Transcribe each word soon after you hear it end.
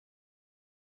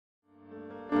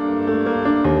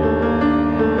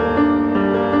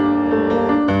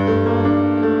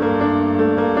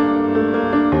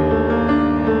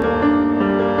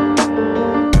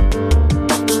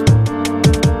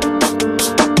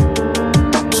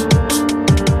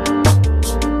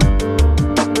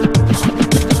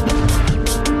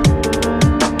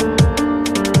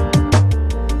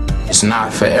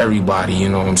for everybody. You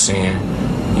know what I'm saying?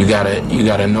 You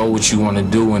gotta know what you want to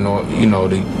do, and you know,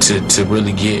 to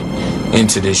really get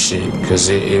into this shit, because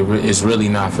it's really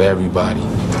not for everybody.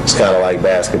 It's kind of like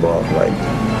basketball. Like,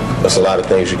 there's a lot of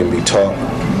things you can be taught,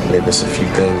 and then there's a few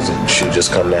things that should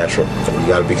just come natural. You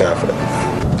gotta be confident.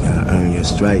 You gotta earn your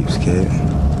stripes, kid.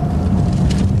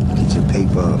 Get your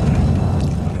paper up.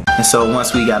 And so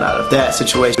once we got out of that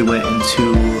situation, we went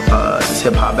into this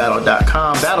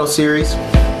hiphopbattle.com battle series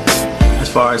as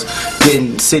far as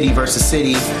getting city versus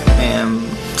city. And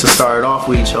to start it off,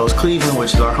 we chose Cleveland,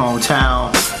 which is our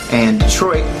hometown, and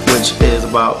Detroit, which is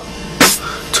about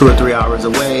 2 or 3 hours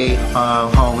away,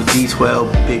 home with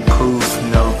D12, Big Proof,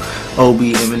 you know, OB,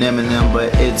 Eminem and them,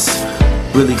 but it's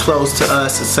really close to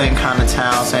us, the same kind of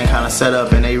town, same kind of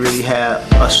setup, and they really have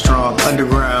a strong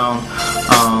underground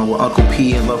with Uncle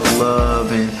P and Love for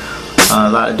Love and a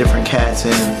lot of different cats,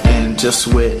 and just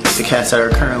with the cats that are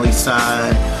currently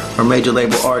signed or major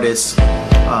label artists,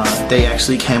 they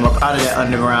actually came up out of that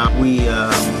underground. We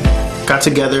got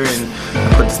together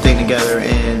and put this thing together,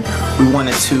 and we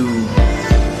wanted to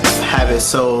have it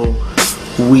so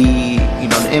we, you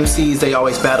know, the MCs, they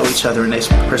always battle each other in their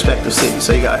respective cities.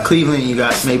 So you got Cleveland, you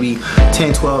got maybe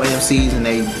 10, 12 MCs, and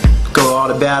they go to all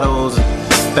the battles,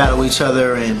 battle each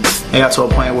other, and they got to a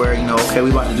point where, you know, okay,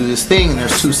 we about to do this thing, and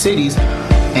there's 2 cities,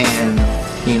 and,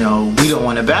 you know, we don't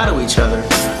want to battle each other.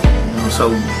 You know, so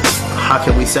how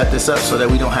can we set this up so that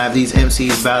we don't have these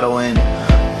MCs battling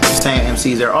the same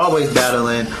MCs they're always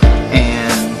battling,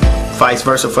 and vice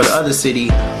versa for the other city,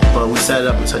 but we set it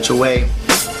up in such a way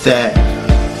that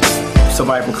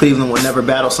somebody from Cleveland would never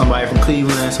battle somebody from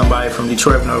Cleveland, somebody from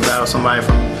Detroit would never battle somebody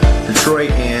from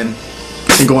Detroit, and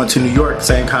going to New York,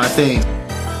 same kind of thing.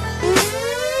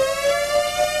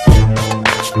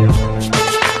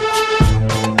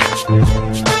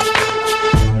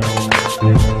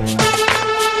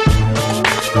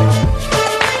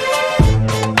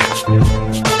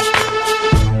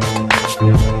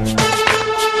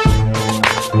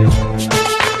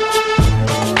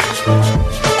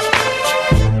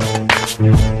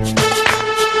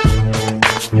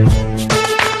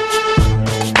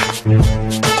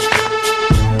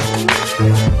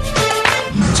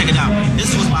 Check it out, this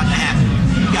is what's about to happen.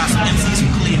 You got some MCs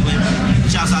from Cleveland.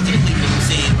 Shouts out to the Cleveland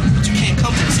MCs, but you can't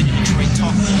come to the city of Detroit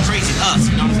talking crazy to us,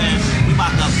 you know what I'm saying? We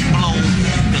about to blow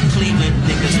the Cleveland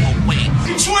niggas away.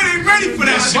 Detroit ain't ready for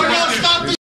that shit.